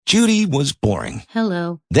Judy was boring.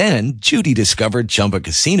 Hello. Then Judy discovered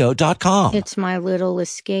ChumbaCasino.com. It's my little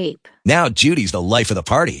escape. Now Judy's the life of the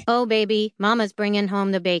party. Oh, baby, mama's bringing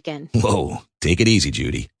home the bacon. Whoa, take it easy,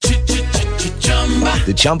 Judy.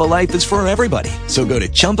 The Chumba life is for everybody. So go to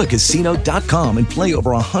ChumbaCasino.com and play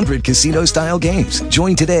over 100 casino-style games.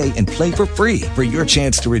 Join today and play for free for your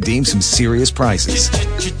chance to redeem some serious prizes.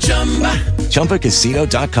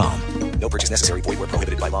 ChumbaCasino.com. No purchase necessary. Void where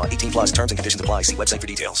prohibited by law. 18 plus terms and conditions apply. See website for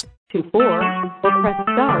details. 24 or press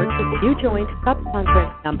star to view joint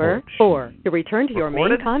sub-conference number 4. To return to your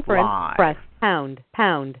main conference, press pound.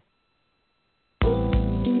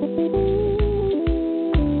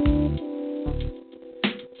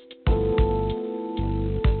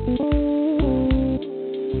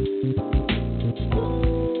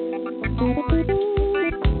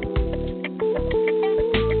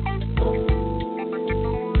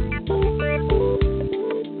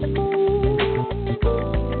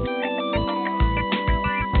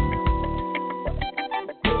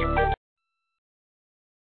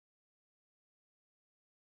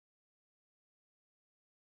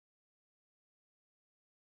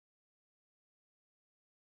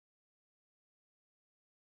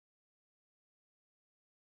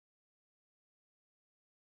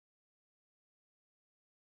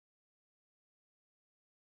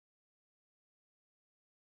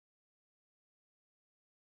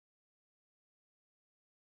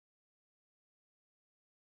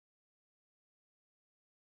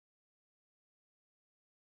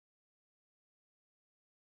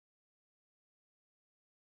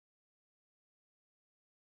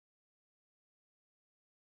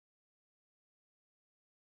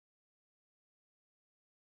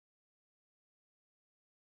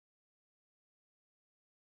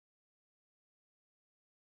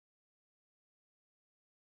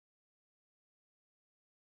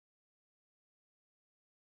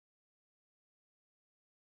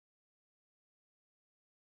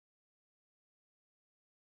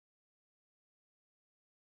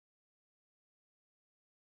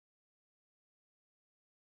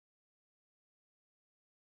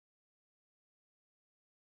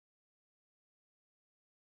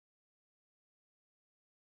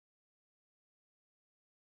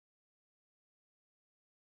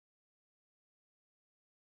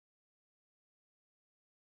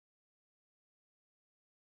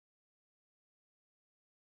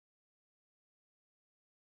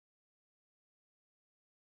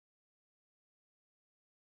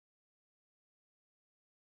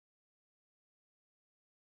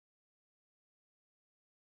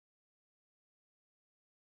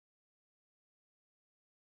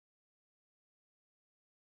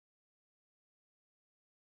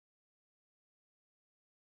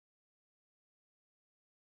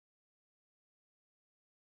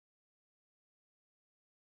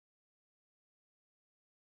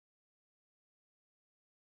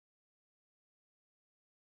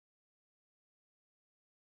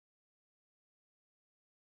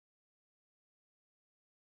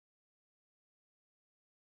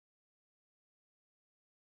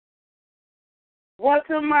 What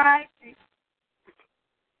a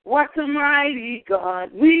mighty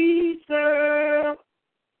God we serve.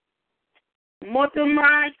 What a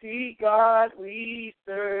mighty God we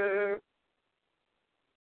serve.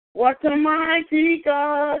 What a mighty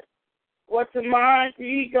God. What a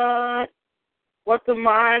mighty God. What a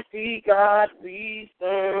mighty God we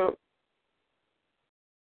serve.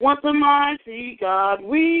 What a mighty God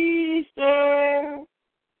we serve.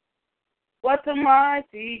 What a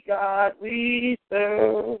mighty God we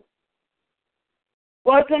serve.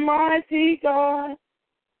 What a mighty God.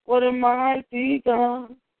 What a mighty God.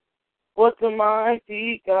 What a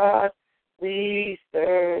mighty God we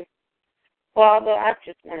serve. Father, I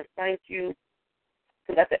just want to thank you,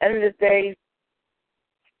 because at the end of the day,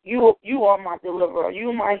 you are my deliverer. You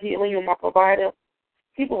are my healer. You are my provider.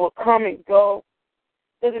 People will come and go.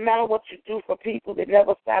 Doesn't matter what you do for people. They're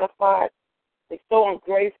never satisfied. They're so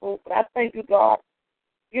ungrateful. But I thank you, God.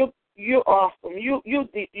 You're awesome. You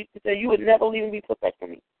say you would never leave me, protect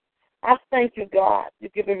me. I thank you, God.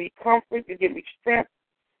 You're giving me comfort. You're giving me strength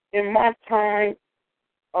in my time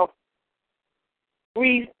of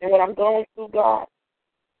grief and what I'm going through, God.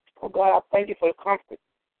 Oh, God, I thank you for the comfort.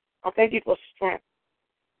 I thank you for strength.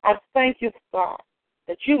 I thank you, God,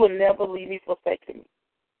 that you will never leave me, forsake me.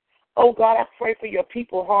 Oh, God, I pray for your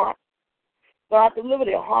people's heart. God, deliver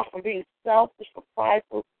their heart from being selfish, for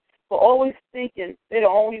prideful, for always thinking they're the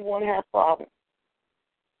only one who has problems.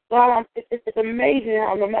 God, it's amazing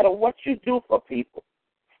how no matter what you do for people,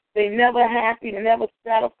 they're never happy, they're never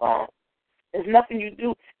satisfied. There's nothing you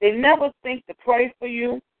do. They never think to pray for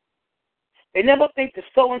you. They never think to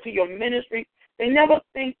sow into your ministry. They never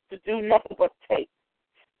think to do nothing but take.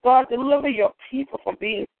 God, deliver your people from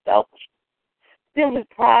being selfish, feeling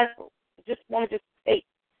prideful, just want to just take.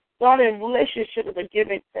 God, in relationship is a give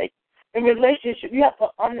and take. In relationship, you have to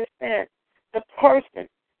understand the person.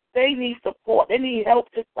 They need support. They need help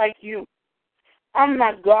just like you. I'm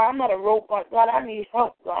not God. I'm not a robot. God, I need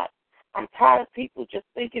help, God. I'm tired of people just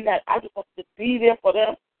thinking that I'm supposed to be there for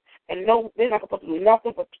them and no, they're not supposed to do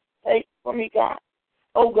nothing but take from me, God.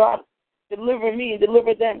 Oh, God, deliver me and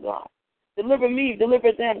deliver them, God. Deliver me,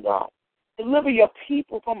 deliver them, God. Deliver your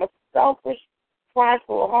people from a selfish,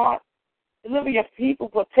 prideful heart. Deliver your people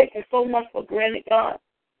for taking so much for granted, God.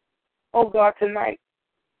 Oh, God, tonight,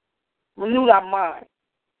 renew our mind.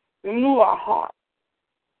 Renew our heart.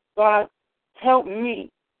 God, help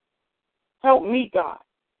me. Help me, God.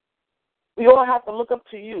 We all have to look up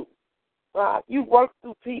to you, God. You work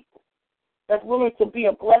through people that's willing to be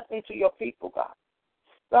a blessing to your people, God.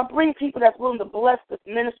 God, bring people that's willing to bless this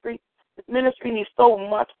ministry. This ministry needs so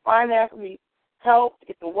much finance, needs help to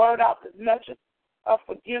get the word out. This message of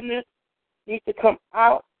forgiveness needs to come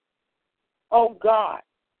out. Oh, God,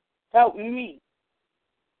 help me.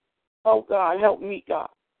 Oh, God, help me, God.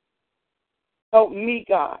 Help me,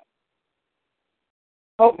 God.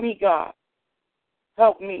 Help me, God.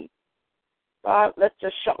 Help me. God, let's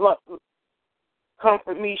just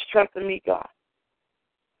comfort me, strengthen me, God.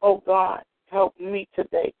 Oh, God, help me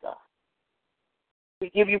today, God.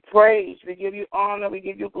 We give you praise. We give you honor. We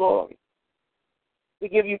give you glory. We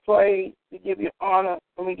give you praise. We give you honor.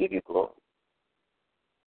 And we give you glory.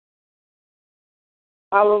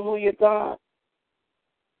 Hallelujah, God.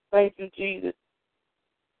 Thank you, Jesus.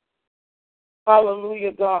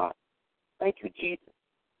 Hallelujah, God. Thank you, Jesus.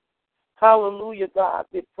 Hallelujah, God.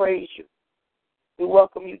 We praise you. We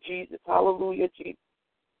welcome you, Jesus. Hallelujah, Jesus.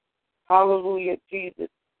 Hallelujah, Jesus.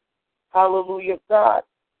 Hallelujah, God.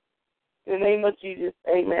 In the name of Jesus,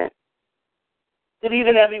 amen. Good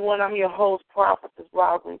evening, everyone. I'm your host, Prophetess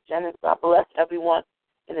Rosalind Jennings. God bless everyone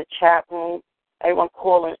in the chat room, everyone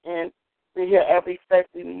calling in. We're here every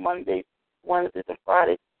Thursday, Monday, Wednesdays, and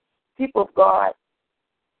Fridays. People of God,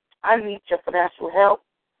 I need your financial help.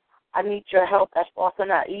 I need your help as far as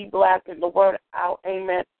sending out e-blast and the word out.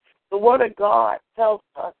 Amen. The word of God tells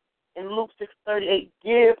us in Luke 6:38,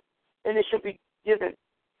 give, and it should be given.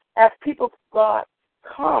 As people of God,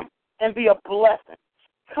 come and be a blessing.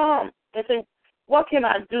 Come and say, what can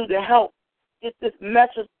I do to help get this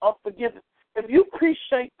message of forgiveness? If you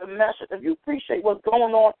appreciate the message, if you appreciate what's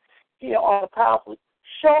going on here on the Powerful,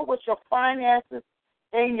 show with your finances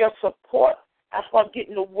and your support as far as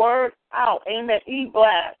getting the word out. Amen.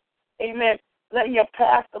 E-blast. Amen. Letting your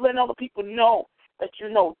pastor, letting other people know that you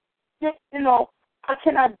know. I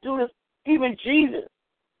cannot do this. Even Jesus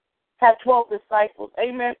had 12 disciples.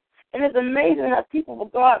 Amen. And it's amazing how people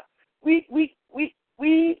of God, we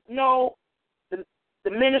know the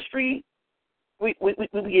ministry. We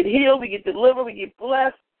get healed, we get delivered, we get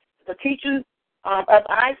blessed. The teaching, as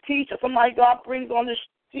I teach, or somebody God brings on this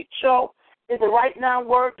show, is the right now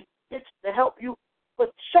word to help you.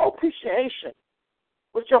 But show appreciation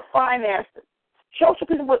with your finances. Show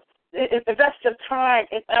people invest your time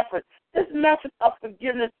and effort. This message of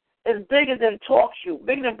forgiveness is bigger than talk show,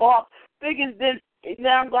 bigger than Bob, bigger than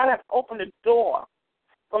now God has opened the door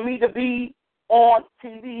for me to be on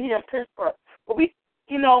TV here in Pittsburgh. But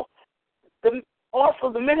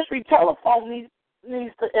also the ministry telephone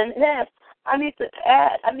needs to enhance. I need to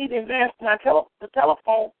advance my the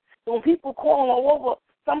telephone. So when people call all over,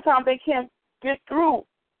 sometimes they can't get through.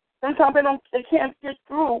 Sometimes they can't get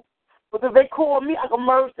through. But if they call me, I can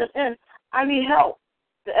merge them in. I need help.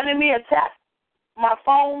 The enemy attacked my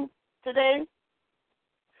phone today.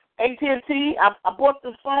 AT&T, I bought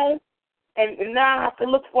the phone, and now I have to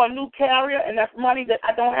look for a new carrier, and that's money that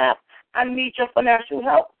I don't have. I need your financial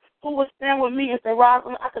help. Who will stand with me and say,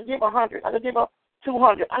 Rosalind, I could give 100, I could give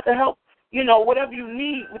 200, I could help, whatever you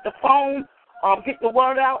need with the phone, get the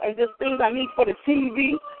word out, and just things I need for the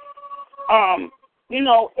TV.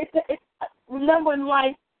 Remember in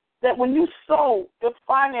life that when you sow your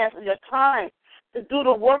finances, your time to do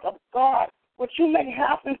the work of God, what you make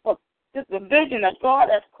happen for this division that God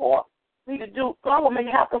has called me to do, God will make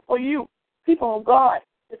it happen for you. People of God,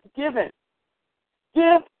 it's giving.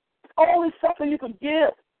 Give. It's always something you can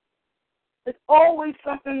give. It's always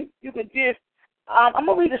something you can give. I'm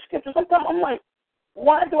going to read the scripture. Sometimes I'm like,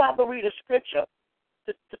 why do I have to read a scripture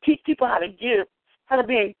to teach people how to give, how to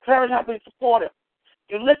be encouraged, how to be supported?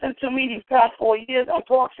 You listen to me these past 4 years on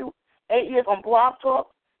Talk Show, 8 years on Blog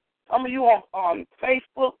Talk, some of you on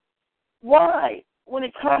Facebook. Why? When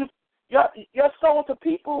it comes, you're sowing to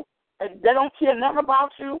people and they don't care nothing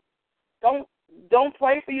about you. don't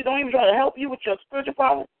pray for you, don't even try to help you with your spiritual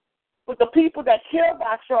problems. But the people that care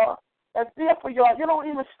about y'all, that's there for y'all, you don't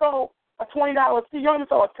even sow a $20 seed. You don't even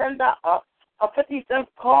sow a $10, a 50-cent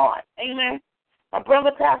card. Amen. My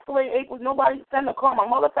brother passed away in April. Nobody sent a card. My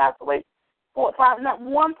mother passed away 4 or 5. Not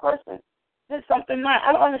one person did something nice.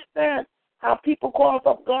 I don't understand how people call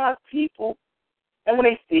themselves God's people, and when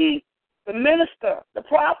they see the minister, the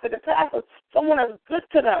prophet, the pastor, someone that's good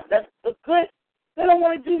to them, that's good, they don't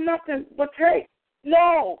want to do nothing but take.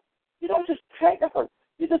 No, you don't just take.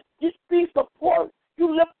 You just be support.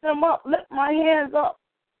 You lift them up. Lift my hands up.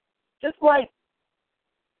 Just like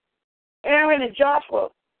Aaron and Joshua,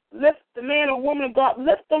 lift the man or woman of God,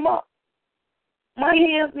 lift them up. My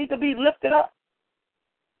hands need to be lifted up.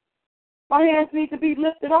 My hands need to be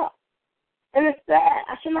lifted up. And it's sad.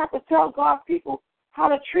 I should not have to tell God's people how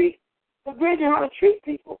to treat the vision, how to treat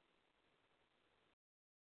people.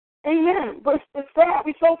 Amen. But it's sad.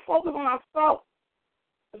 We're so focused on ourselves.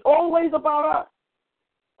 It's always about us.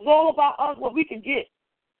 It's all about us, what we can get.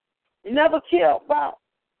 We never care about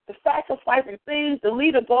the sacrifice and things the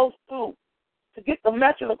leader goes through to get the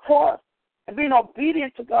message across and being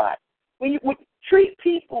obedient to God. When you treat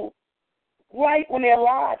people right when they're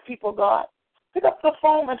alive, people of God, pick up the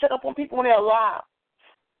phone and check up on people when they're alive.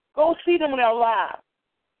 Go see them when they're alive.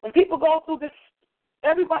 When people go through this,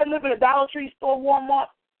 everybody live in a Dollar Tree store, Walmart,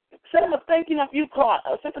 send them a thank you card,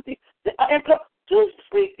 a sympathy, and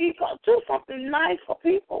do something nice for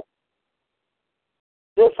people.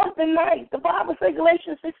 Do something nice. The Bible says,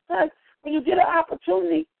 Galatians 6:10, when you get an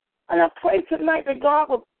opportunity, and I pray tonight that God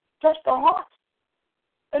will touch the hearts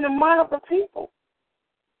and the mind of the people.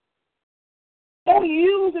 Don't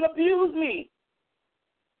use and abuse me.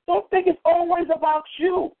 Don't think it's always about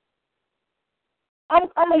you.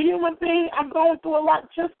 I'm a human being. I'm going through a lot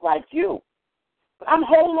just like you. I'm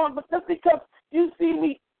holding on, but just because you see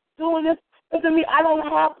me doing this doesn't mean I don't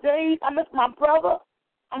have days. I miss my brother.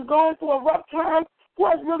 I'm going through a rough time. Who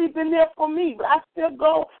has really been there for me? But I still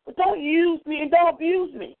go. But don't use me and don't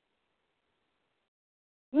abuse me.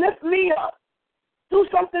 Lift me up. Do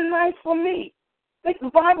something nice for me. Like the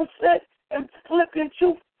Bible said in Philippians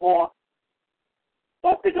 2:4.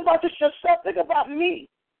 Don't think about just yourself. Think about me.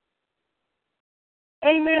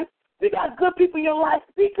 Amen. We got good people in your life.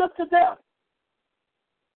 Speak up to them.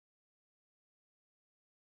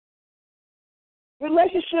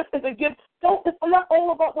 Relationship is a gift. It's not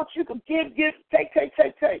all about what you can give, take.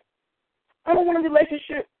 I don't want a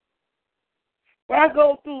relationship where I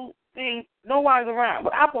go through things, nobody's around,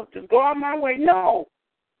 but I want to go out my way. No.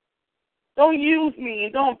 Don't use me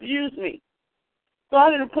and don't abuse me.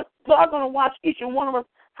 God's going to watch each and one of us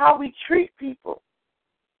how we treat people.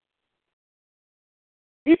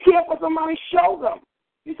 You care for somebody, show them.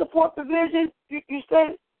 You support the vision. You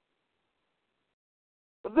say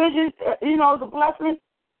the vision, the blessing.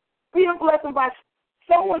 Be a blessing by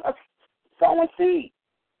sowing seed.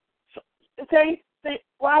 Okay? Say,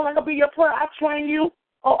 well, I'm going to be your prayer. I train you.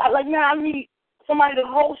 Oh, now I need somebody to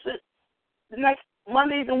host it the next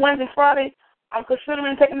Mondays and Wednesdays, Fridays. I'm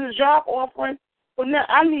considering taking this job offering. But now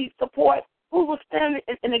I need support. Who will stand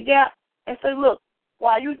in the gap and say, look,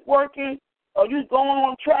 while you're working or you going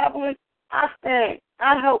on traveling, I stand.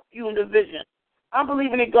 I help you in the vision. I'm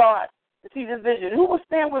believing in God to see the vision. Who will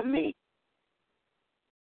stand with me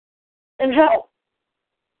and help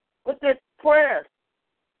with their prayers?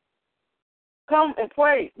 Come and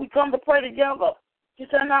pray. We come to pray together. You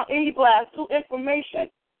send out e-blasts, do information.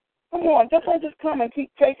 Come on, don't just come and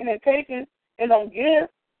keep taking and don't give.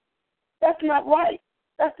 That's not right.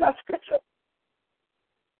 That's not scripture.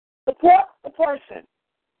 Support the person.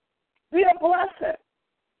 Be a blessing.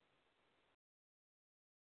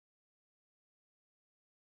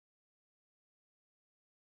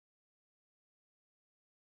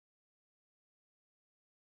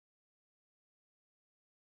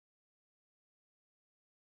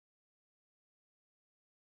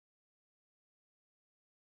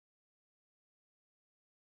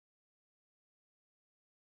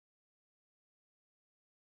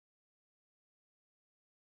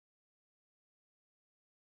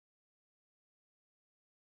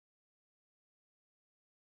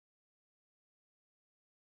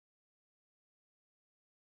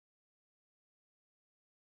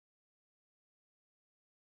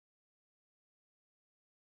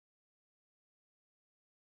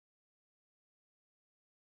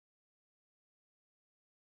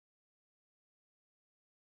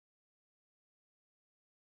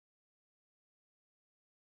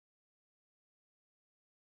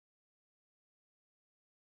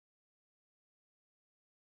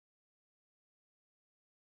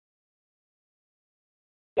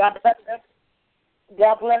 God bless them.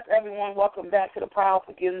 God bless everyone. Welcome back to the Power of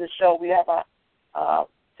Forgiveness show. We have our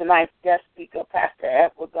tonight's guest speaker, Pastor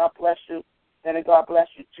Edward. God bless you. And God bless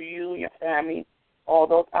you to you and your family, all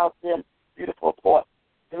those out there. Beautiful Port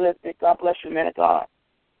Elizabeth. God bless you, man of God.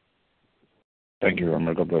 Thank you,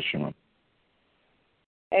 Romer. God bless you, man.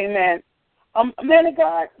 Amen. Man of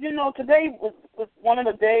God, today was one of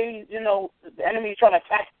the days, the enemy trying to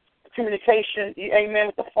attack communication, amen,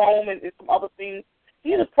 with the phone and some other things.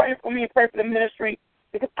 You just pray for me and pray for the ministry,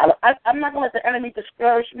 because I'm not going to let the enemy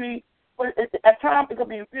discourage me. But at times it could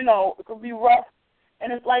be, it could be rough.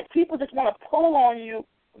 And it's like people just want to pull on you.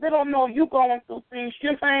 They don't know you going through things. You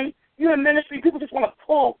know what I'm saying? You're in ministry, people just want to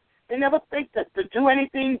pull. They never think to do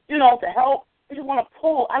anything, to help. They just want to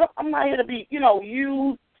pull. I'm not here to be,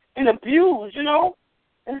 used and abused,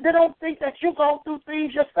 And they don't think that you go through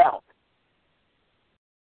things yourself.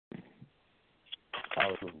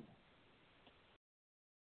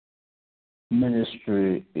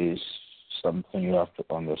 Ministry is something you have to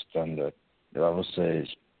understand that the Bible says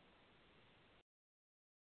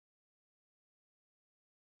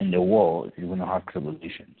in the world you're going to have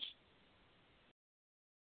tribulations.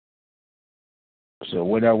 So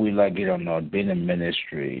whether we like it or not, being in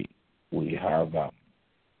ministry, we have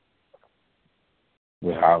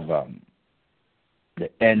the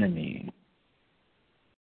enemy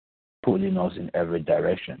pulling us in every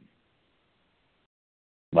direction.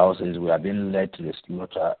 The Bible says we are being led to the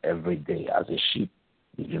slaughter every day as a sheep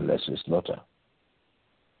is being led to the slaughter.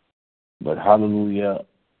 But hallelujah,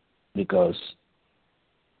 because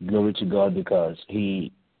glory to God, because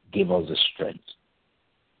He gave us the strength.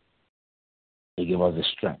 He gave us the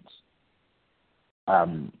strength.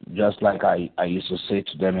 Just like I used to say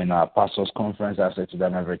to them in our pastors' conference, I say to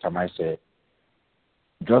them every time, I say,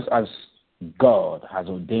 just as God has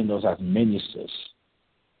ordained us as ministers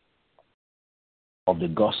of the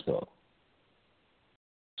gospel,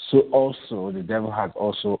 so also the devil has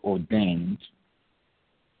also ordained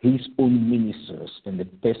his own ministers in the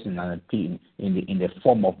person and in the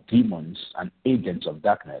form of demons and agents of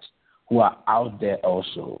darkness who are out there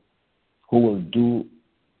also, who will do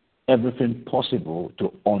everything possible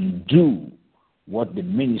to undo what the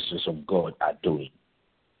ministers of God are doing.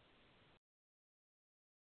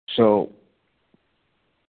 So,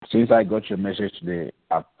 since I got your message today,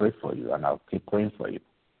 I've prayed for you and I'll keep praying for you.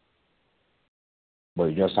 But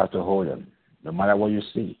you just have to hold them. No matter what you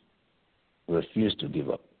see, refuse to give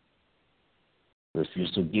up.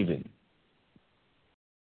 Refuse to give in.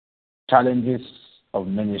 Challenges of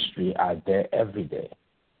ministry are there every day.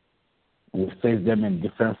 We face them in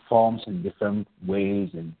different forms, in different ways,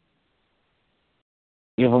 and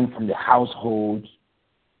even from the household,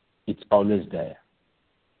 it's always there.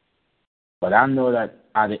 But I know that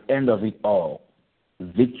at the end of it all,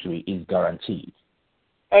 victory is guaranteed.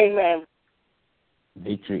 Amen.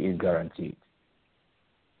 Victory is guaranteed.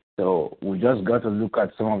 So we just got to look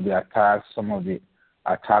at some of the attacks, some of the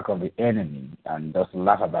attack of the enemy, and just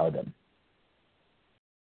laugh about them.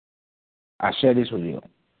 I share this with you.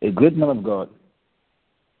 A great man of God,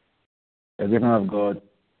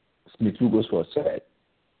 Smith Wigglesworth said,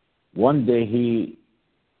 one day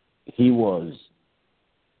he was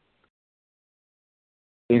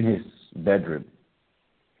in his bedroom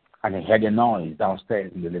and he heard a noise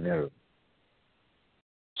downstairs in the living room.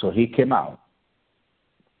 So he came out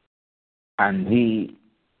and he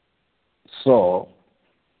saw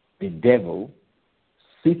the devil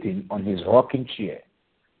sitting on his rocking chair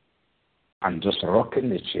and just rocking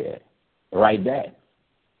the chair right there.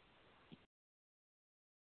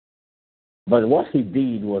 But what he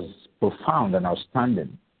did was profound and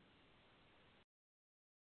outstanding.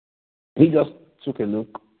 He just took a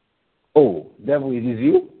look. Oh, devil, it is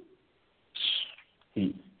you?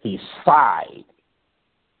 He sighed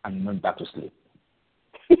and went back to sleep.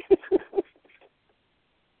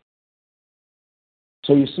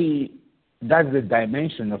 So you see, that's the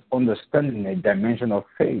dimension of understanding, a dimension of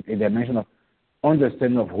faith, a dimension of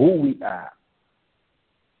understanding of who we are.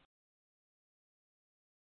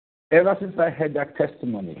 Ever since I heard that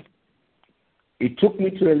testimony, it took me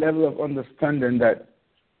to a level of understanding that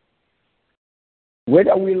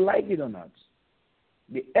whether we like it or not,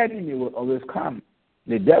 the enemy will always come.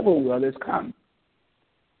 The devil will always come.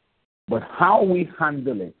 But how we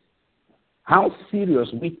handle it, how serious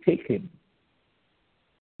we take him,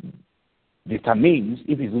 determines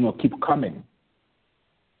if he's going to keep coming.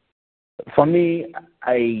 For me,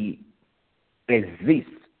 I exist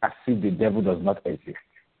as if the devil does not exist.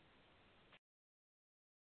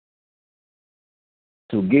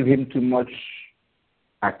 To give him too much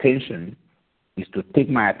attention is to take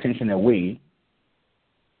my attention away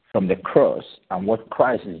from the cross and what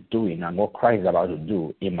Christ is doing and what Christ is about to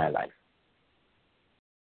do in my life.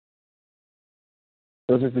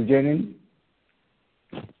 So, Sister Jenny,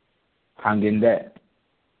 hang in there.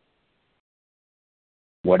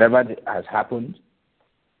 Whatever has happened,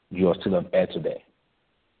 you are still on air today.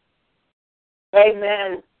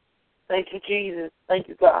 Amen. Thank you, Jesus. Thank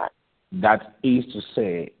you, God. That is to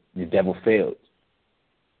say, the devil failed.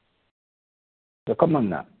 So come on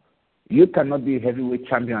now. You cannot be a heavyweight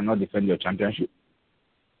champion and not defend your championship.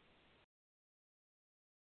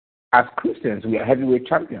 As Christians, we are heavyweight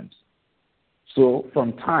champions. So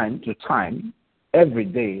from time to time, every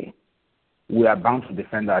day, we are bound to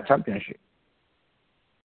defend our championship.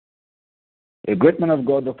 A great man of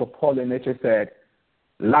God, Dr. Paul Enrique, said,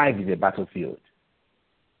 life is a battlefield.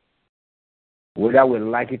 Whether we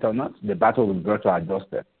like it or not, the battle will be brought to our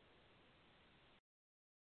doorstep.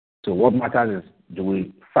 So what matters is, do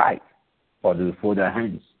we fight or do we fold our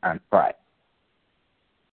hands and cry?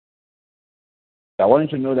 So I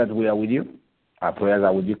want you to know that we are with you. Our prayers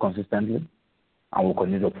are with you consistently, and we'll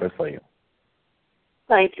continue to pray for you.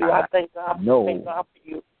 Thank you. I thank God. Thank God for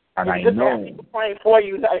you. And I just know. People praying for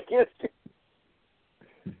you, not against you.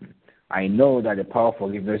 I know that the Power of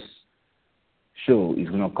Forgiveness show is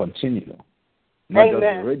going to continue. Not Amen.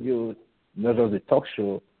 just the radio, not just the talk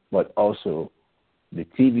show, but also the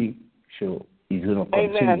TV show is going to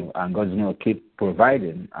continue. Amen. And God's going to keep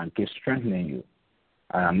providing and keep strengthening you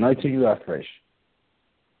and anointing you afresh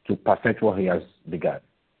to perfect what He has begun.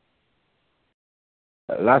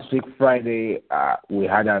 Last week, Friday, we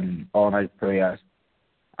had an all-night prayers,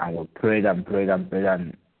 and we prayed and prayed and prayed,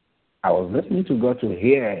 and I was listening to God to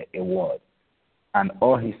hear a word, and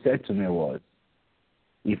all He said to me was,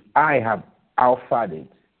 if I have alphaed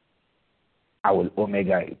it, I will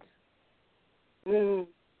omega it. Mm.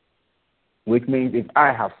 Which means if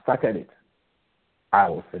I have started it, I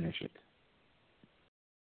will finish it.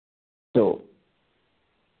 So,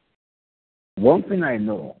 one thing I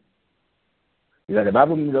know is that the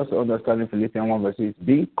Bible makes us understand in Philippians 1 verse 6,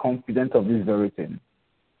 being confident of this very thing,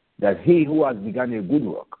 that He who has begun a good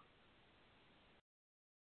work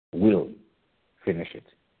will finish it.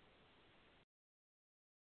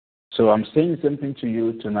 So I'm saying something to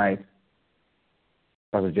you tonight,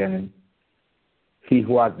 Pastor Jenny. He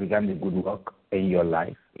who has begun the good work in your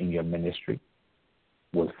life, in your ministry,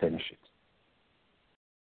 will finish it.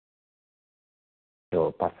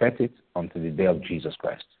 So perfect it until the day of Jesus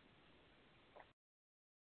Christ.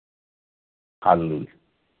 Hallelujah.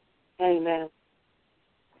 Amen.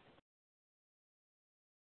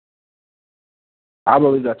 I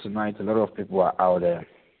believe that tonight a lot of people are out there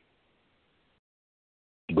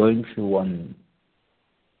going through one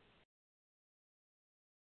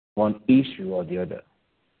issue or the other,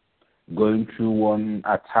 going through one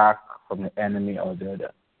attack from the enemy or the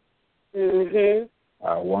other. Mm-hmm.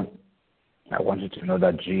 I want you to know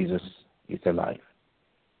that Jesus is alive.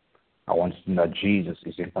 I want you to know that Jesus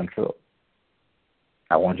is in control.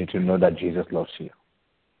 I want you to know that Jesus loves you.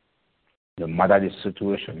 No matter the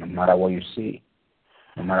situation, no matter what you see,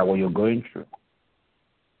 no matter what you're going through,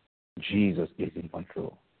 Jesus is in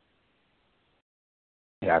control.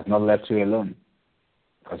 He has not left you alone,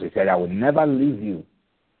 because He said, I will never leave you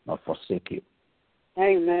nor forsake you.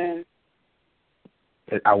 Amen.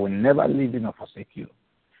 I will never leave you nor forsake you.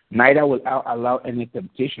 Neither will I allow any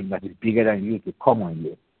temptation that is bigger than you to come on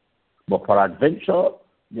you. But for adventure,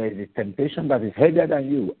 there is a temptation that is heavier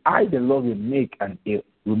than you. I, the Lord, will make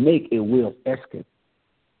a way of escape.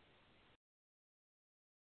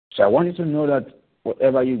 So I want you to know that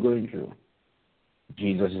whatever you're going through,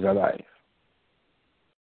 Jesus is alive.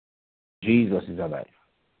 Jesus is alive.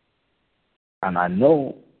 And I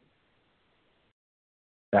know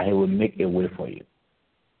that He will make a way for you.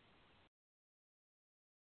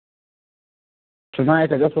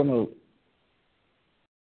 Tonight, I just want to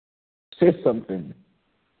say something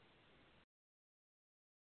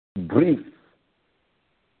brief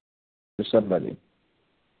to somebody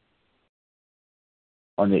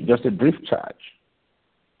on just a brief charge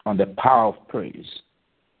on the power of praise.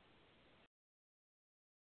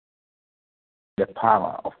 The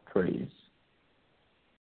power of praise.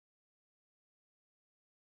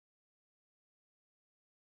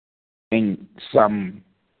 In Psalm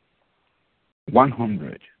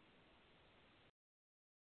 100,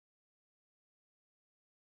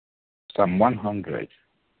 Psalm 100,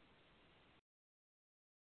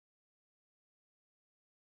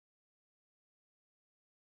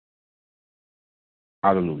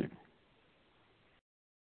 hallelujah.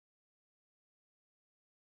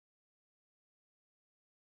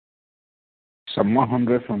 Psalm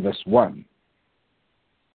 100 from verse 1.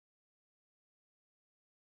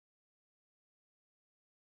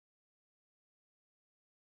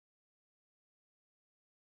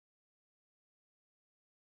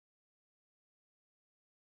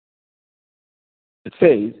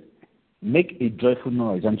 It says, make a joyful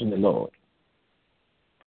noise unto the Lord,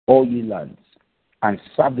 all ye lands, and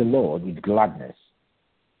serve the Lord with gladness.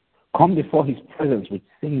 Come before his presence with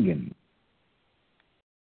singing.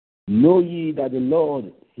 Know ye that the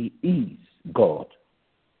Lord, he is God.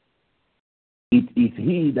 It is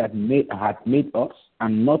he that hath made us,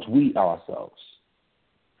 and not we ourselves.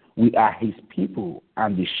 We are his people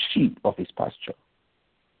and the sheep of his pasture.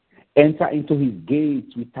 Enter into his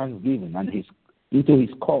gates with thanksgiving and into his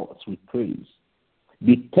courts with praise.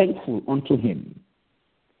 Be thankful unto him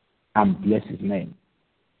and bless his name.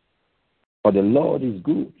 For the Lord is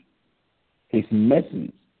good. His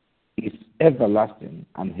mercy is everlasting,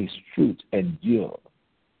 and his truth endures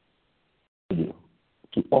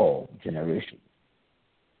to all generations.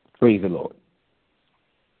 Praise the Lord.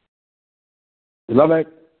 Beloved,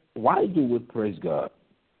 why do we praise God?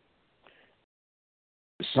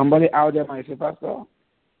 Somebody out there might say, Pastor,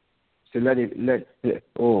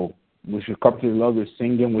 so we should come to the Lord with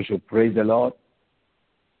singing, we should praise the Lord.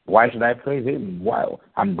 Why should I praise him? Why?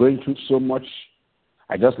 I'm going through so much.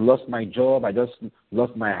 I just lost my job. I just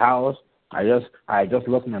lost my house. I just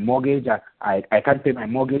lost my mortgage. I can't pay my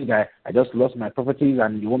mortgage. I just lost my properties,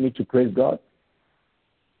 and you want me to praise God?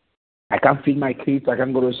 I can't feed my kids. I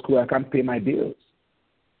can't go to school. I can't pay my bills.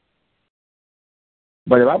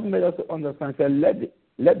 But the Bible made us to understand, say,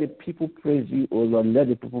 let the people praise you, O Lord, let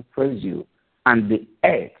the people praise you, and the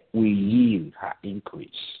earth will yield her increase.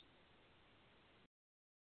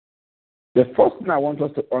 The first thing I want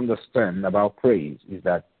us to understand about praise is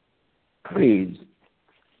that praise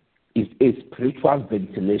is a spiritual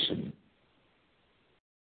ventilation.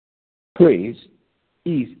 Praise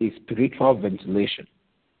is a spiritual ventilation.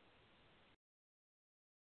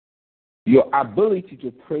 Your ability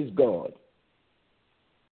to praise God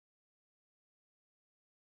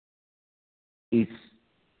is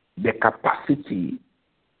the capacity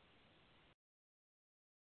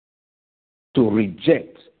to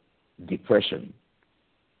reject depression.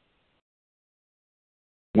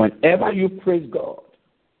 Whenever you praise God,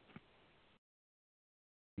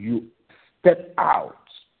 you step out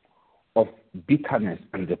of bitterness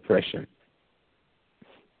and depression.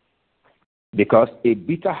 Because a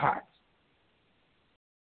bitter heart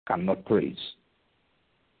cannot praise.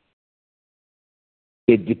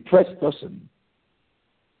 A depressed person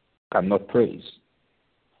cannot praise.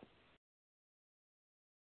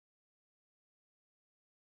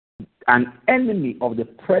 An enemy of the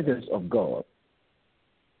presence of God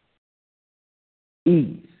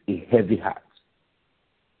is a heavy heart.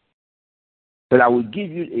 But I will give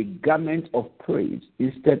you a garment of praise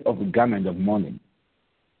instead of a garment of mourning.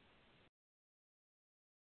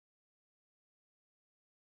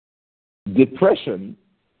 Depression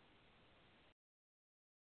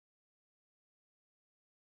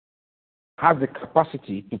has the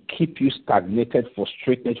capacity to keep you stagnated,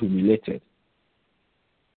 frustrated, humiliated.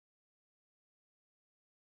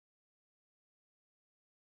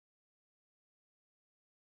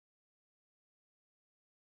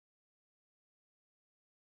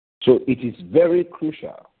 So it is very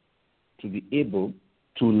crucial to be able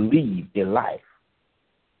to live a life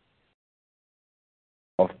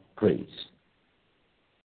of praise.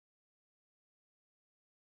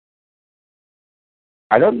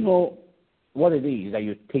 I don't know what it is that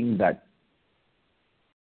you think that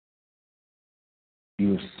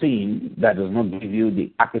you've seen that does not give you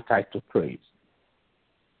the appetite to praise.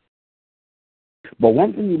 But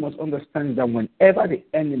one thing you must understand is that whenever the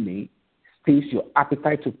enemy steals your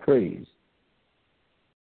appetite to praise,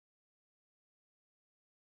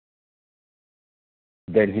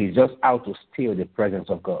 then he's just out to steal the presence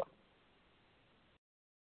of God.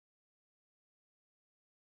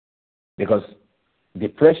 Because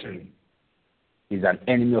depression is an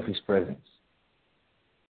enemy of his presence.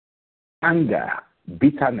 Anger,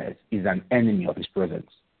 bitterness is an enemy of his presence.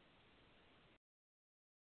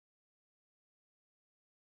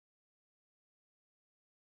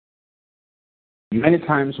 Many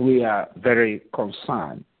times we are very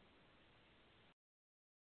concerned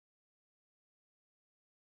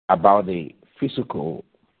about the physical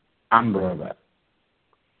armed robber.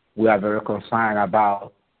 We are very concerned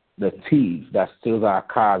about the thieves that steal our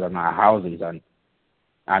cars and our houses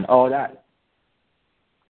and all that.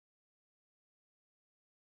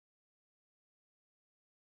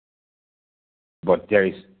 But there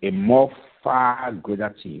is a more far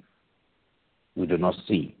greater thief we do not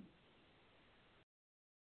see.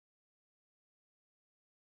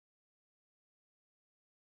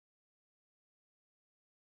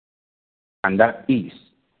 And that is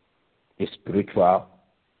a spiritual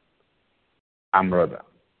armed robber.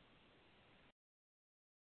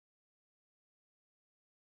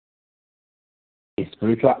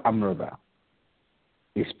 spiritual arm robber,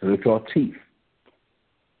 a spiritual thief.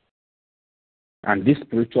 And this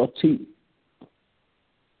spiritual thief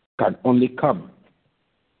can only come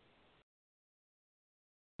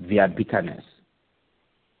via bitterness,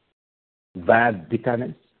 via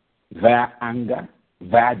anger,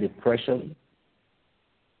 via depression.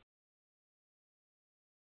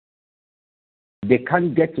 They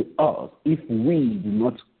can't get to us if we do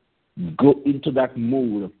not go into that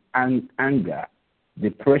mode of anger,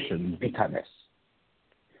 depression, bitterness.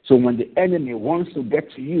 So when the enemy wants to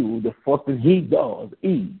get to you, the first thing he does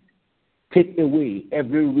is take away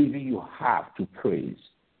every reason you have to praise.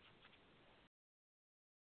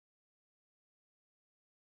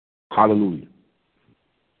 Hallelujah.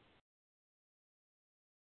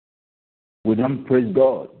 We don't praise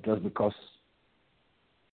God just because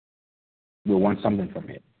we want something from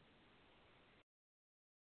Him.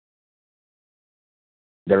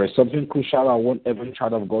 There is something crucial I want every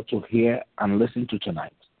child of God to hear and listen to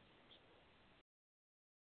tonight.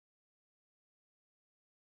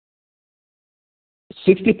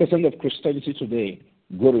 60% of Christianity today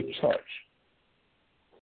go to church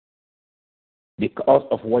because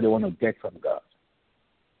of what they want to get from God.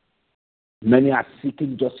 Many are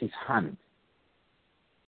seeking just His hand,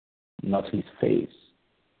 not His face.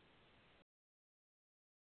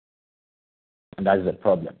 And that is the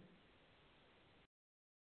problem.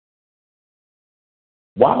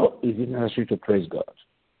 Why is it necessary to praise God?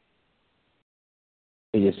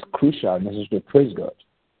 It is crucial and necessary to praise God.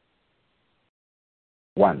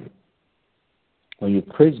 One, when you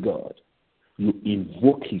praise God, you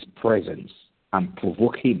invoke His presence and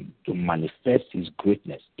provoke Him to manifest His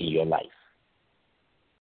greatness in your life.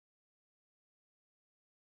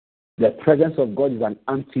 The presence of God is an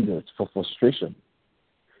antidote for frustration.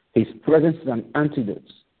 His presence is an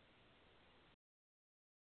antidote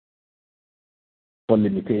for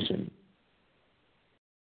limitation.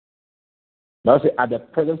 Bible says, at the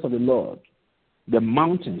presence of the Lord, the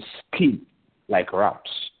mountains skip like wraps.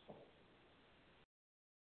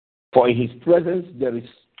 For in His presence there is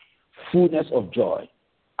fullness of joy,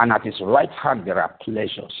 and at His right hand there are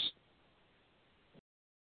pleasures.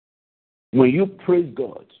 When you praise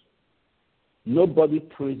God, nobody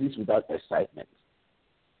praises without excitement.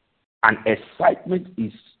 And excitement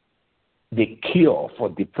is the cure for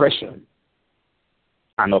depression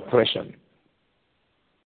and oppression.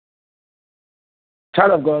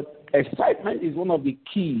 Child of God, excitement is one of the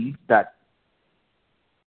keys that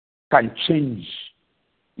can change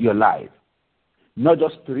your life, not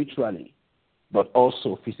just spiritually, but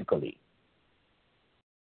also physically.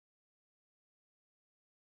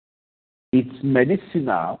 It's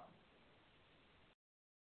medicinal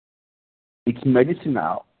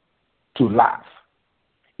to laugh.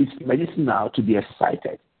 It's medicinal to be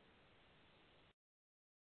excited.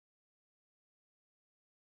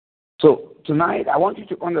 So tonight, I want you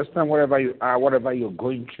to understand wherever you are, whatever you're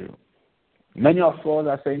going through. Many of us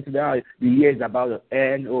are saying today, the year is about to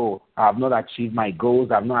end. Oh, I have not achieved my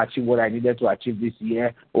goals. I have not achieved what I needed to achieve this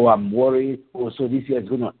year. Oh, I'm worried. Oh, so this year is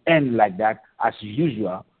going to end like that. As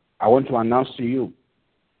usual, I want to announce to you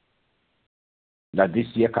that this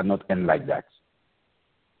year cannot end like that.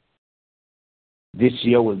 This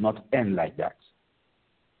year will not end like that.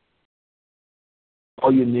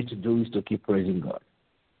 All you need to do is to keep praising God.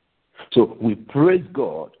 So we praise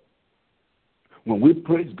God. When we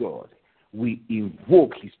praise God, we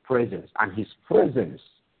invoke His presence, and His presence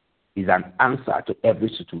is an answer to every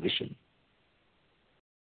situation.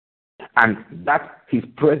 And that His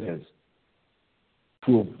presence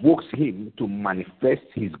provokes Him to manifest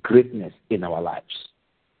His greatness in our lives.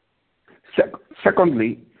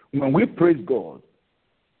 Secondly, when we praise God,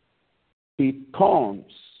 He turns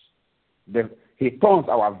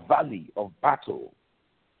our valley of battle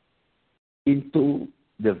into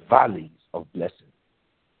the valleys of blessing.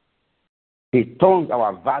 He turns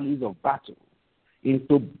our valleys of battle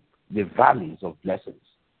into the valleys of blessings.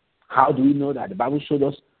 How do we know that? The Bible showed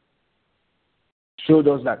us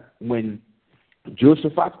that when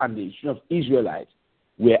Jehoshaphat and the children of Israelites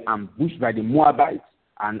were ambushed by the Moabites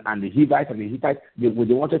and the Hivites and the Hittites, they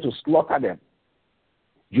wanted to slaughter them.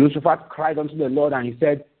 Jehoshaphat cried unto the Lord, and he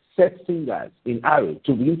said, set singers in array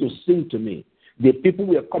to begin to sing to me. The people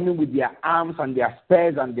were coming with their arms and their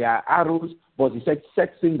spears and their arrows, but he said,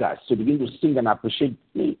 set singers to begin to sing and appreciate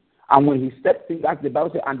me. And when he set singers, the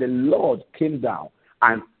Bible said, and the Lord came down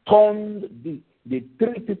and turned the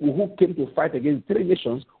three people who came to fight against, three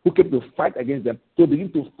nations who came to fight against them, to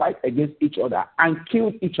begin to fight against each other and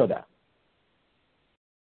killed each other.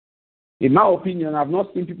 In my opinion, I've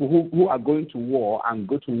not seen people who are going to war and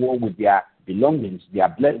go to war with their belongings. They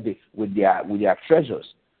are blessed with their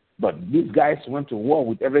treasures. But these guys went to war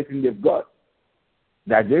with everything they've got.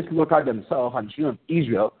 That they slaughtered themselves, and children of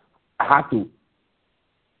Israel had to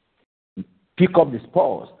pick up the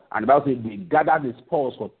spoils. And the Bible says they gathered the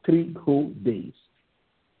spoils for 3 whole days.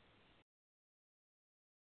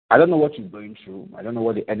 I don't know what you're going through. I don't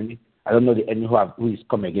know the enemy who is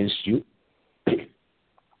come against you.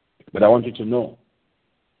 But I want you to know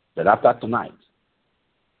that after tonight,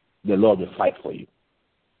 the Lord will fight for you.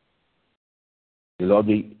 The Lord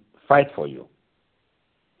will fight for you.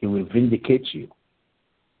 He will vindicate you.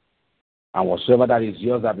 And whatsoever that is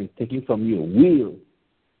yours that has been taken from you will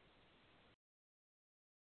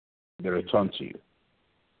be returned to you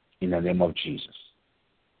in the name of Jesus.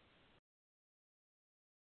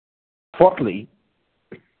 Thirdly,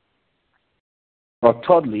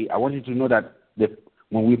 I want you to know that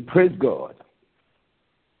when we praise God,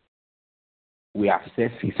 we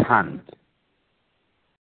access His hand.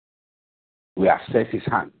 We access His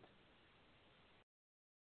hand.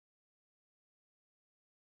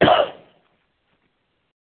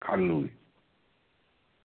 Hallelujah.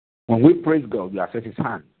 When we praise God, we access His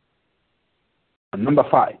hand. And number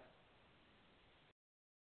 5,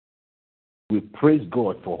 we praise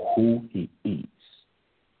God for who He is,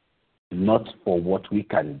 not for what we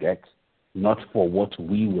can get, not for what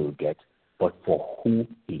we will get, but for who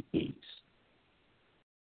He is.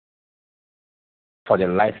 For the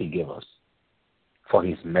life He gave us, for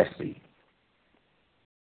His mercy,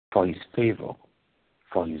 for His favor,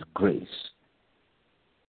 for His grace.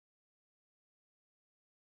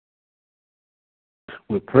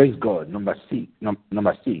 We praise God. Number 6,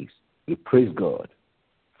 we praise God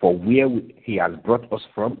for where He has brought us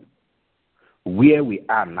from, where we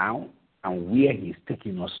are now, and where He is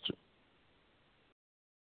taking us to.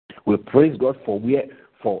 We praise God for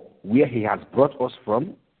where He has brought us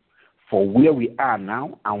from, for where we are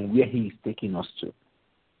now, and where He is taking us to.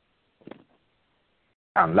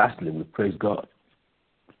 And lastly, we praise God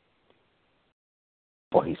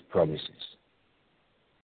for His promises.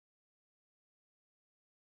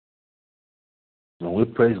 When we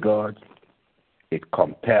praise God, it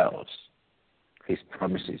compels His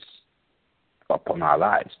promises upon our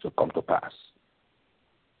lives to come to pass.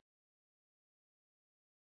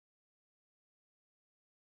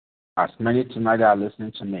 As many tonight that are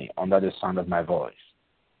listening to me under the sound of my voice,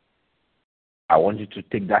 I want you to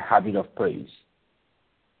take that habit of praise.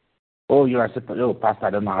 Oh, you are saying, oh, Pastor,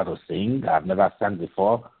 I don't know how to sing. I've never sang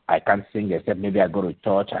before. I can't sing except maybe I go to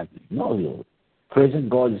church. No, praising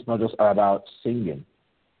God is not just about singing.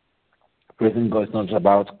 Praising God is not just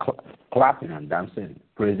about clapping and dancing.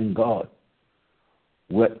 Praising God.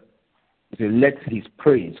 Let His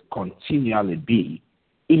praise continually be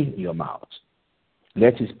in your mouth.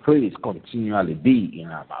 Let His praise continually be in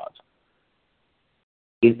our mouth.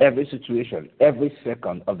 In every situation, every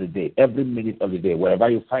second of the day, every minute of the day, wherever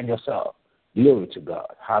you find yourself, glory to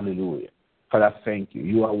God. Hallelujah. Father, thank you.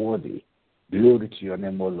 You are worthy. Glory to your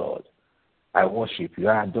name, O Lord. I worship you.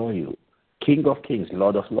 I adore you. King of kings,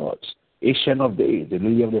 Lord of lords, Ancient of days, the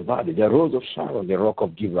lily of the valley, the rose of Sharon, the rock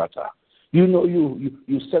of Gibraltar. You know,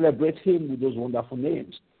 you celebrate Him with those wonderful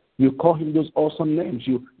names. You call Him those awesome names.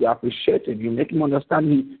 You appreciate Him. You make Him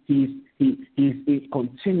understand He's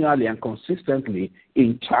continually and consistently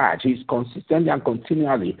in charge. He's consistently and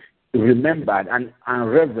continually remembered and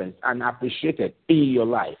reverenced and appreciated in your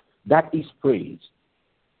life. That is praise.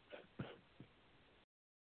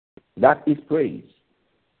 That is praise.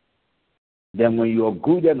 Then when you're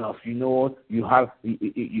good enough, you know you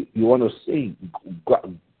want to sing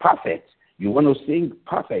perfect. You want to sing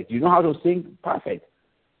perfect. You know how to sing perfect.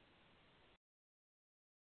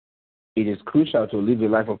 It is crucial to live a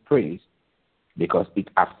life of praise because it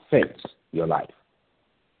affects your life.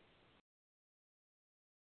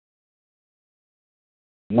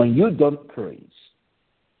 When you don't praise,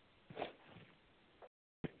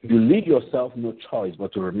 you leave yourself no choice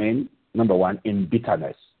but to remain, number one, in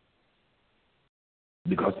bitterness.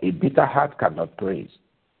 Because a bitter heart cannot praise.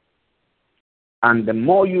 And the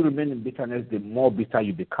more you remain in bitterness, the more bitter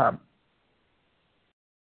you become.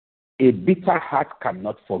 A bitter heart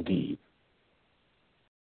cannot forgive.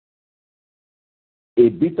 A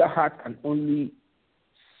bitter heart can only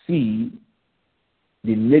see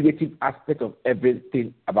the negative aspect of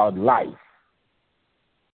everything about life.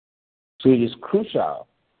 So it is crucial.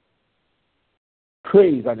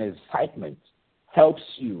 Praise and excitement helps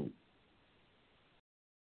you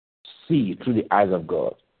see through the eyes of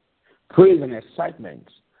God. Praise and excitement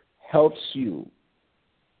helps you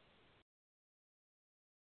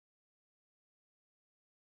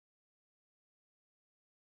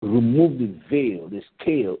remove the veil, the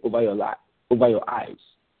scale over your life. over your eyes.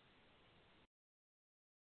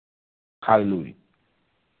 Hallelujah.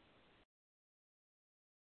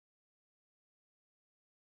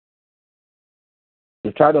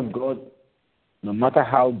 The child of God, no matter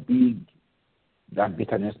how big that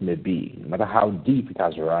bitterness may be, no matter how deep it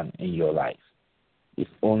has run in your life, if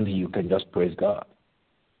only you can just praise God.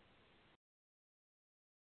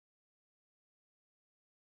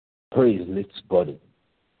 Praise lifts burden.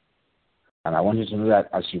 And I want you to know that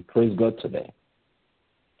as you praise God today,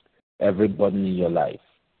 every burden in your life,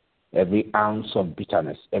 every ounce of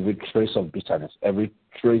bitterness, every trace of bitterness, every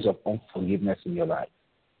trace of unforgiveness in your life,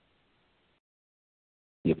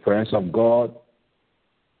 the presence of God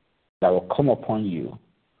that will come upon you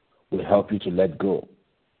will help you to let go,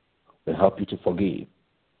 will help you to forgive,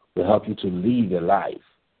 will help you to live a life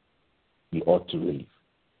you ought to live.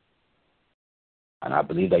 And I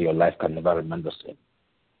believe that your life can never remain the same.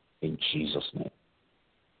 In Jesus' name.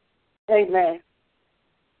 Amen.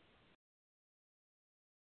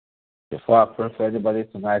 Before I pray for anybody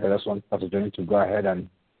tonight, I just want Pastor Johnny to go ahead and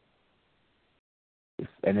if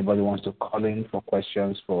anybody wants to call in for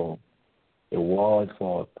questions, for a word,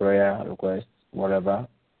 for a prayer request, whatever,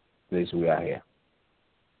 please, we are here.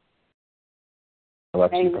 How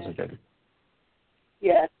about you, Pastor Johnny?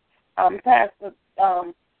 Yes. Pastor,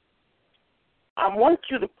 I want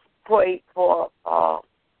you to pray for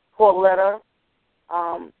Pauletta.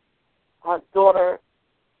 Her daughter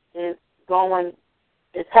is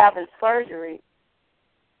having surgery.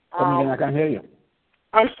 Come again, I can't hear you.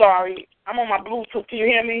 I'm sorry. I'm on my Bluetooth. Can you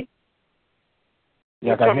hear me?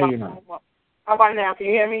 Yeah, I can hear you now. How about now? Can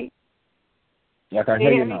you hear me? Yeah, I can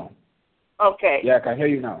hear you now. Okay. Yeah, I can hear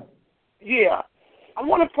you now. Yeah. I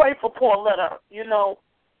want to pray for Pauletta. You know,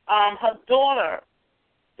 her daughter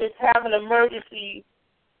is having emergency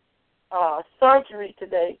surgery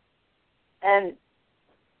today, and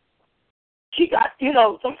she got,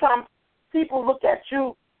 sometimes people look at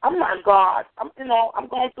you. I'm not God. I'm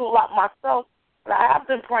going through a lot myself, but I have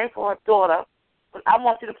been praying for her daughter. But I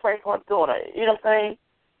want you to pray for her daughter. You know what I'm saying?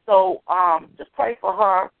 So just pray for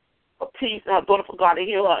her, for peace, and her daughter, for God to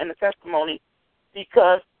heal her in the testimony,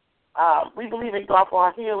 because we believe in God for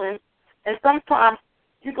her healing. And sometimes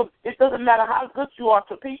it doesn't matter how good you are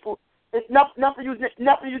to people. It's nothing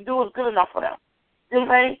you do is good enough for them. You know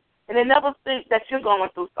what I mean? And they never think that you're going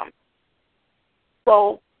through something.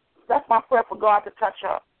 So that's my prayer for God to touch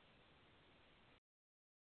her.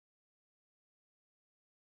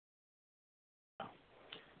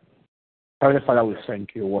 Heavenly Father, we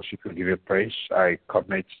thank you, worship you, give you praise. I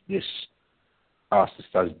commit this, our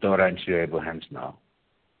sister's daughter, into your able hands now.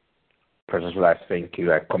 Precious Lord, I thank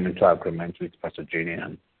you. I come into agreement with Pastor Jenny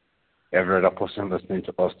and every other person listening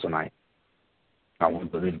to us tonight. I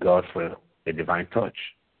want to believe God for a divine touch.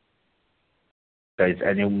 There is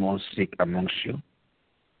anyone sick amongst you?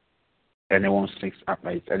 Anyone sick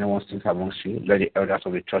amongst you? Let the elders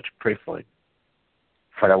of the church pray for it.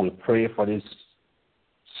 Father, we pray for this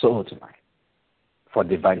soul tonight, for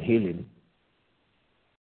divine healing,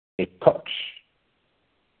 a touch.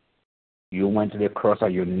 You went to the cross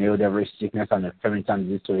and you nailed every sickness and infirmity and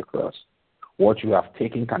disease to the cross. What you have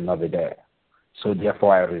taken cannot be there. So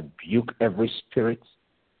therefore I rebuke every spirit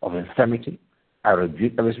of infirmity. I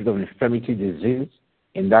rebuke every spirit of infirmity, disease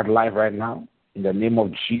in that life right now. In the name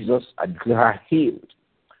of Jesus, I declare her healed,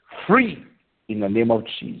 free in the name of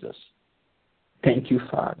Jesus. Thank you,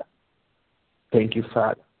 Father. Thank you,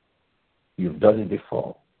 Father. You've done it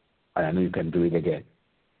before, and I know you can do it again.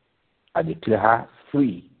 I declare her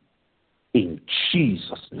free in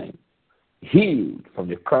Jesus' name. Healed from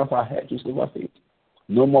the crown of her head to the sole of her feet.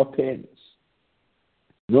 No more pains.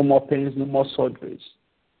 No more pains, no more surgeries.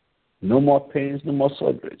 No more pains, no more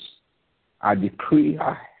surgeries. I decree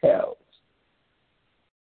her health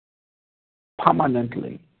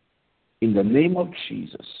permanently in the name of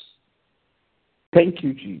Jesus. Thank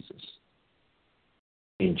you, Jesus.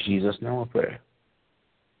 In Jesus' name I pray.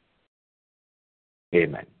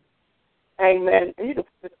 Amen. Amen. And you can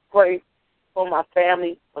just pray for my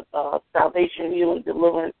family, for salvation, healing,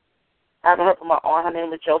 deliverance. I haven't heard from my aunt. Her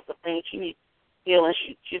name is Josephine. She needs healing.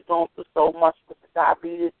 She's going through so much with the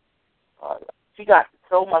diabetes. She got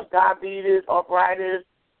so much diabetes, arthritis,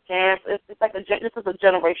 cancer. It's like this is a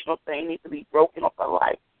generational thing. It needs to be broken off her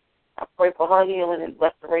life. I pray for her healing and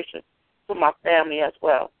restoration to my family as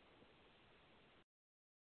well.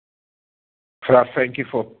 Father, thank you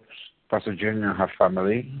for Pastor Jenny and her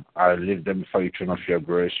family. I leave them before you, throne of your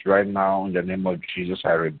grace. Right now, in the name of Jesus,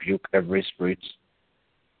 I rebuke every spirit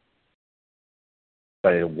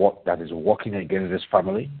that is working against this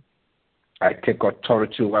family. I take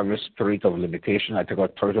authority over every spirit of limitation. I take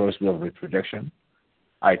authority over the spirit of reproduction.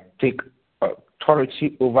 I take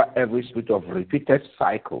authority over every spirit of repeated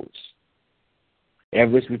cycles,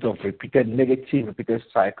 every spirit of repeated negative, repeated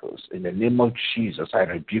cycles. In the name of Jesus, I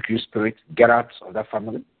rebuke you, spirit. Get out of that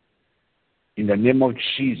family. In the name of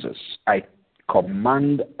Jesus, I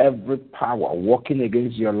command every power working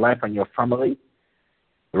against your life and your family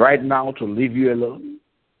right now to leave you alone.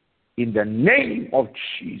 In the name of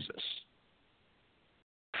Jesus.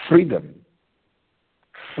 Freedom.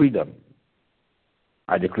 Freedom.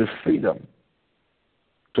 I decree freedom.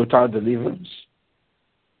 Total deliverance.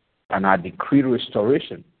 And I decree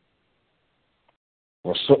restoration.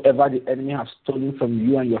 Whatsoever the enemy has stolen from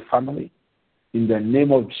you and your family, in the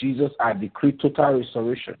name of Jesus, I decree total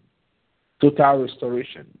restoration. Total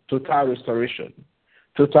restoration. Total restoration.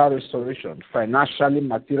 Total restoration. Financially,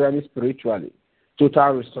 materially, spiritually.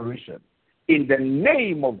 Total restoration. In the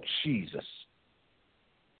name of Jesus.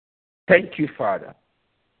 Thank you, Father.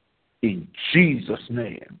 In Jesus'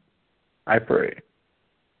 name, I pray.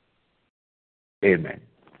 Amen.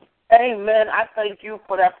 Amen. I thank you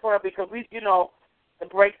for that prayer because we, to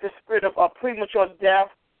break the spirit of premature death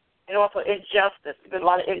and also injustice. There's a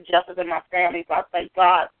lot of injustice in my family, so I thank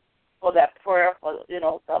God for that prayer, for,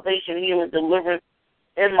 salvation, healing, deliverance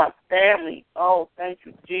in my family. Oh, thank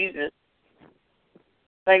you, Jesus.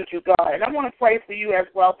 Thank you, God. And I want to pray for you as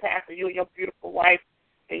well, Pastor, you and your beautiful wife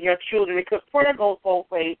and your children, because prayer goes both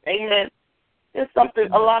ways. Amen. There's something,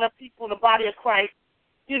 a lot of people in the body of Christ,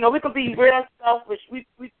 we can be real selfish. We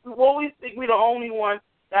always think we're the only one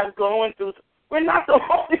that's going through. We're not the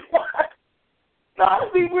only one. No,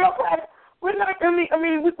 let's be real. We're not.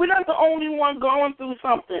 We're not the only one going through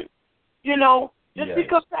something. Just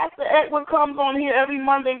because Pastor Edward comes on here every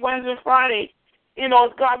Monday, Wednesday, Friday,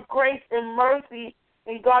 it's God's grace and mercy,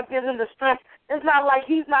 and God gives him the strength. It's not like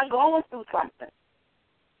he's not going through something.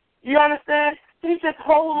 You understand? He just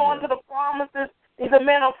hold on to the promises. He's a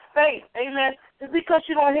man of faith. Amen. Just because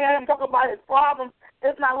you don't hear him talk about his problems,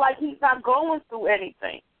 it's not like he's not going through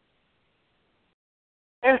anything.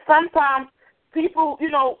 And sometimes people,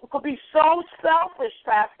 could be so selfish,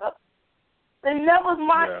 Pastor. They never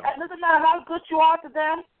mind. It doesn't matter how good you are to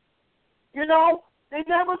them. They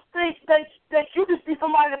never think that you just need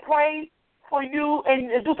somebody to pray for you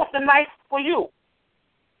and do something nice for you.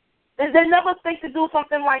 They never think to do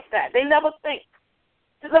something like that. They never think.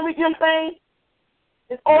 Does that make you know what I'm saying?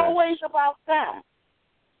 It's always about them.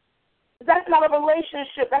 That's not a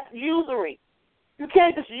relationship. That's usury. You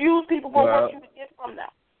can't just use people for what you can get from them.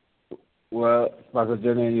 Well, Pastor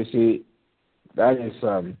Jenny, you see, that is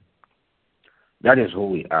who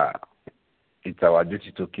we are. It's our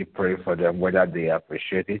duty to keep praying for them, whether they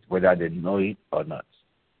appreciate it, whether they know it or not.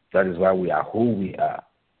 That is why we are who we are.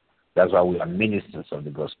 That's why we are ministers of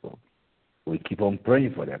the gospel. We keep on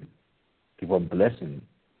praying for them, keep on blessing.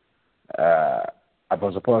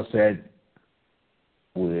 Apostle Paul said,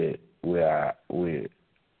 we are,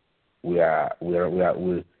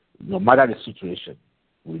 no matter the situation,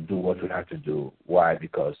 we do what we have to do. Why?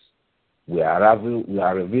 Because we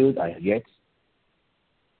are revealed, and yet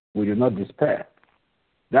we do not despair.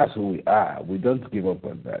 That's who we are. We don't give up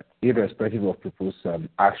on that, irrespective of people's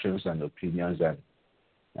actions and opinions.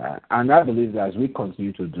 And I believe that as we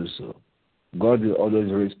continue to do so, God will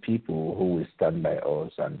always raise people who will stand by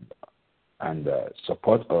us and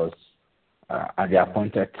support us at the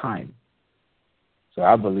appointed time. So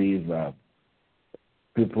I believe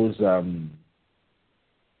people's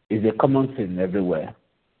is a common thing everywhere.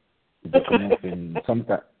 It's a common thing.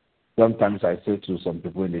 Sometimes I say to some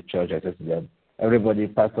people in the church, I say to them, everybody,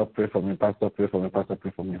 Pastor, pray for me, Pastor, pray for me, Pastor,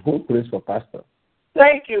 pray for me. Who prays for Pastor?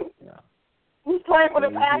 Thank you. Yeah. Who's praying for the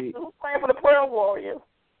pastor? Who's praying for the prayer warrior?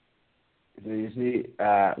 So you see,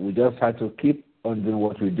 we just have to keep on doing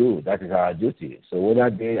what we do. That is our duty. So whether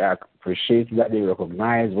they appreciate, whether they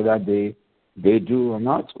recognize, whether they do or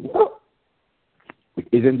not, well, it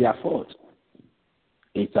isn't their fault.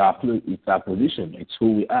 It's our position. It's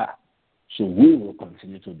who we are. So we will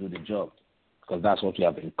continue to do the job because that's what we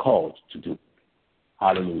have been called to do.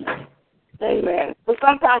 Hallelujah. Amen. But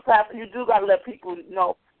sometimes, Pastor, you do got to let people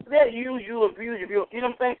know. They'll use you, abuse you. You know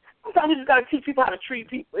what I'm saying? Sometimes you just got to teach people how to treat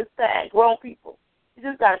people. It's sad. Grown people. You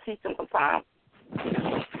just got to teach them sometimes.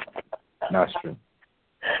 That's true.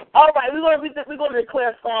 All right, we're going to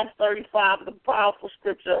declare Psalm 35, the powerful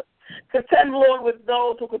scripture. Contend, Lord, with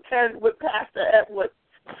those who contend with Pastor Edward.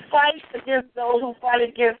 Fight against those who fight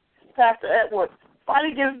against Pastor Edward.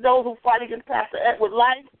 Fight against those who fight against Pastor Edward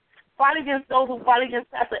life. Fight against those who fight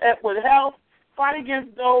against Pastor Edward health. Fight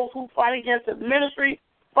against those who fight against his ministry.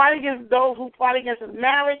 Fight against those who fight against his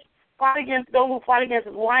marriage. Fight against those who fight against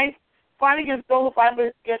his wife. Fight against those who fight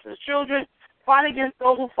against his children. Fight against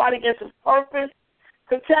those who fight against his purpose.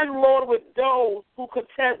 Contend, Lord, with those who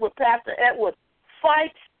contend with Pastor Edward.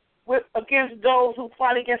 Fight against those who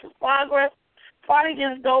fight against his progress. Fight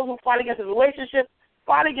against those who fight against his relationship.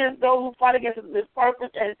 Fight against those who fight against his purpose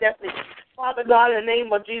and his destiny. Father God, in the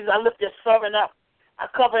name of Jesus, I lift your servant up. I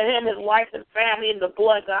cover him, his wife, and family in the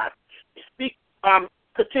blood, God. Speak,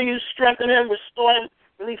 continue to strengthen him, restore him,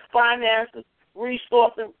 release finances,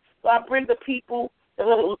 resources. God, bring the people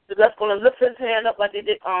that's going to lift his hand up like they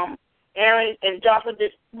did Aaron and Joshua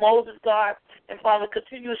did Moses, God. And, Father,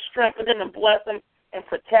 continue to strengthen him and bless him and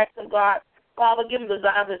protect him, God. Father, give him the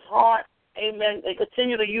desire of his heart. Amen. And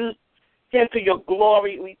continue to use him to your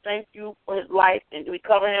glory. We thank you for his life, and we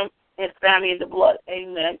cover him and his family in the blood.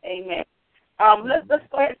 Amen. Amen. Let's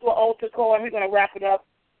go ahead to an altar call, and we're going to wrap it up,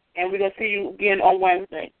 and we're going to see you again on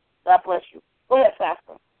Wednesday. God bless you. Go ahead,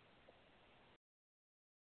 Pastor.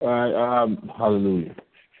 All right. Hallelujah.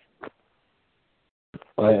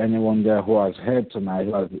 Anyone there who has heard tonight,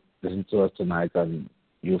 who has listened to us tonight, and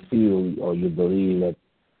you feel or you believe that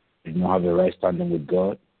you don't have the right standing with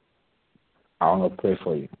God, I want to pray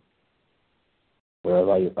for you.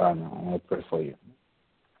 Wherever you are now, I want to pray for you.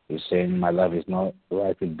 You're saying my life is not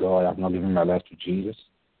right with God, I've not given my life to Jesus,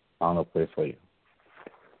 I want to pray for you.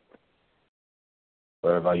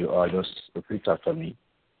 Wherever you are, just repeat after me.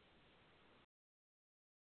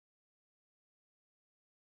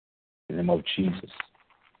 In the name of Jesus.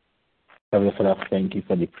 Heavenly Father, thank you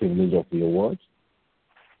for the privilege of your word.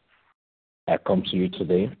 I come to you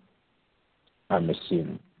today. I'm a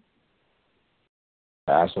sinner.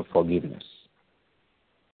 I ask for forgiveness.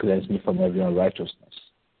 Cleanse me from every unrighteousness.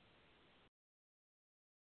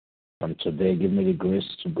 From today, give me the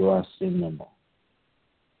grace to go and sin no more.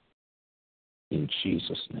 In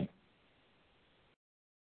Jesus' name.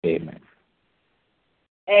 Amen.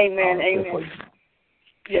 Amen. Amen.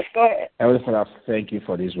 Yes, go ahead. Heavenly Father, thank you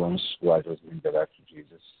for these ones who are just giving their life to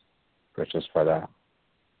Jesus. Precious Father,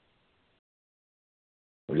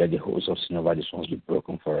 let the host of sin over these ones be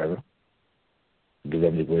broken forever. Give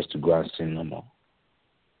them the grace to go and sin no more.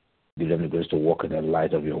 Give them the grace to walk in the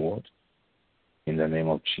light of your word. In the name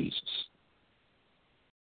of Jesus.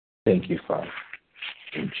 Thank you, Father.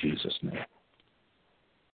 In Jesus' name.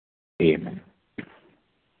 Amen.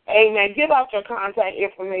 Amen. Give out your contact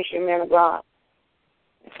information, man of God.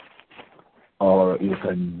 Or you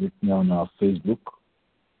can meet me on Facebook,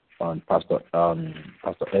 on Pastor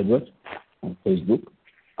Edward on Facebook.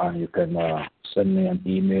 And you can send me an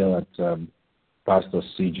email at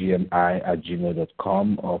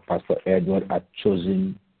pastorcgmi@gmail.com or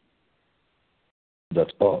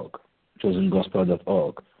pastoredward@chosengospel.org.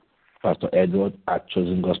 chosengospel.org. Pastor Edward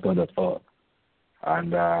 @chosengospel.org.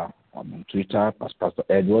 And I'm on Twitter as Pastor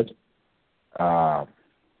Edward.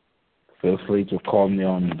 Feel free to call me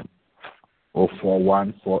on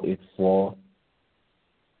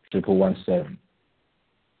 041-484-1117.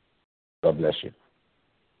 God bless you.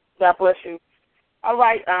 God bless you. All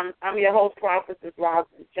right, I'm your host, Prophetess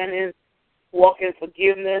Roslyn Jennings. Walk in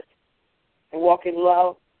forgiveness and walk in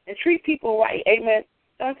love and treat people right. Amen.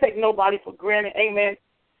 Don't take nobody for granted. Amen.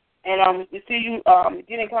 And you see, you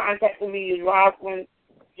get in contact with me is Roslyn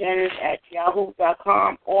Jennings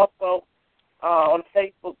 @yahoo.com. Also on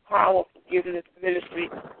Facebook, Power Forgiveness Ministry.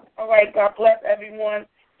 All right, God bless everyone.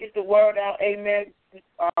 Get the word out. Amen.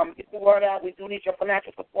 Get the word out. We do need your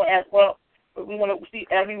financial support as well. But we want to see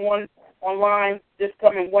everyone online this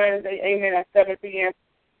coming Wednesday, amen, at 7 p.m.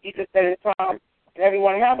 Eastern Standard Time. And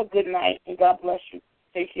everyone have a good night, and God bless you.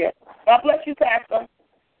 Take care. God bless you, Pastor.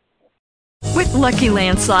 With Lucky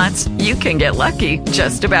Land Slots, you can get lucky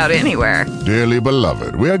just about anywhere. Dearly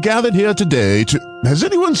beloved, we are gathered here today to... Has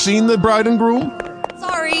anyone seen the bride and groom?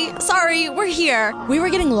 Sorry, we're here. We were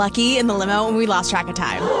getting lucky in the limo and we lost track of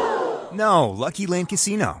time. No, Lucky Land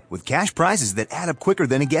Casino, with cash prizes that add up quicker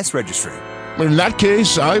than a guest registry. In that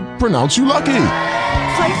case, I pronounce you lucky.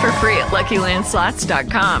 Play for free at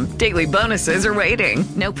LuckyLandSlots.com. Daily bonuses are waiting.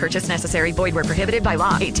 No purchase necessary. Void where prohibited by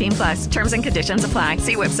law. 18+. Terms and conditions apply.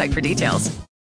 See website for details.